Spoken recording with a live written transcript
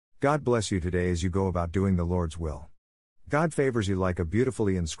God bless you today as you go about doing the Lord's will. God favors you like a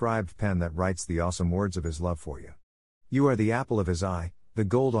beautifully inscribed pen that writes the awesome words of His love for you. You are the apple of His eye, the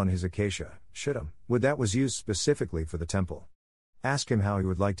gold on His acacia, shittim, wood that was used specifically for the temple. Ask Him how He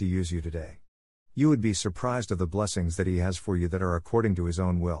would like to use you today. You would be surprised of the blessings that He has for you that are according to His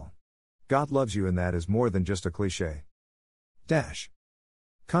own will. God loves you, and that is more than just a cliche.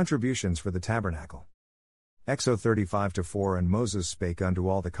 Contributions for the tabernacle. Exo 35-4 And Moses spake unto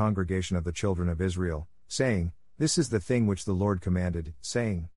all the congregation of the children of Israel, saying, This is the thing which the Lord commanded,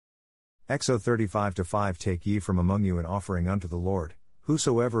 saying. Exo 35-5 Take ye from among you an offering unto the Lord,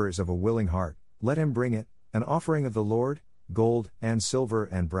 whosoever is of a willing heart, let him bring it, an offering of the Lord, gold, and silver,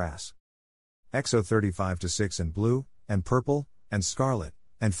 and brass. Exo 35-6 And blue, and purple, and scarlet,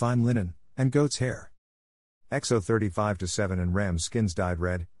 and fine linen, and goat's hair. Exo 35-7 And ram's skins dyed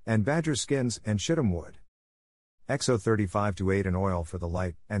red, and badger skins, and shittim wood. Exo 35-8 And oil for the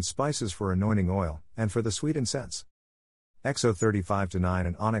light, and spices for anointing oil, and for the sweet incense. Exo 35-9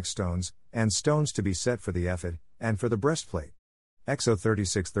 And onyx stones, and stones to be set for the ephod, and for the breastplate. Exo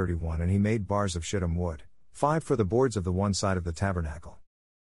 36-31 And he made bars of shittim wood, 5 for the boards of the one side of the tabernacle.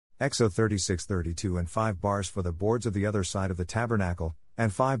 Exo 36-32 And 5 bars for the boards of the other side of the tabernacle,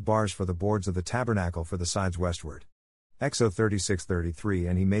 and 5 bars for the boards of the tabernacle for the sides westward. Exo 36-33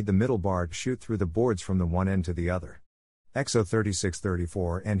 And he made the middle bar to shoot through the boards from the one end to the other. Exo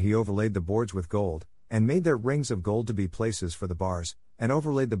 36-34 And he overlaid the boards with gold, and made their rings of gold to be places for the bars, and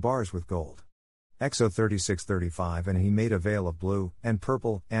overlaid the bars with gold. Exo 36-35 And he made a veil of blue, and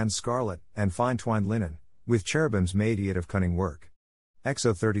purple, and scarlet, and fine twined linen, with cherubims made yet of cunning work.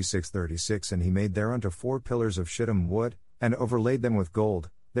 Exo 36-36 And he made thereunto 4 pillars of shittim wood, and overlaid them with gold,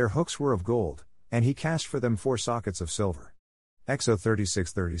 their hooks were of gold, and he cast for them 4 sockets of silver. Exo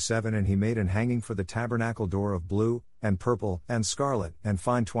 36-37 And he made an hanging for the tabernacle door of blue, and purple, and scarlet, and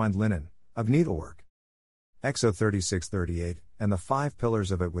fine twined linen, of needlework. Exo 36-38 And the 5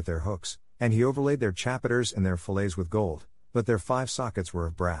 pillars of it with their hooks, and he overlaid their chapiters and their fillets with gold, but their 5 sockets were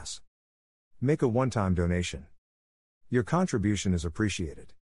of brass. Make a one-time donation. Your contribution is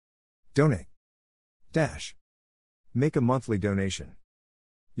appreciated. Donate. Make a monthly donation.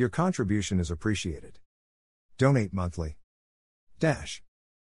 Your contribution is appreciated. Donate monthly.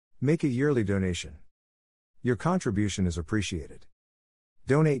 Make a yearly donation. Your contribution is appreciated.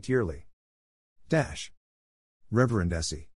 Donate yearly. Reverend Essie.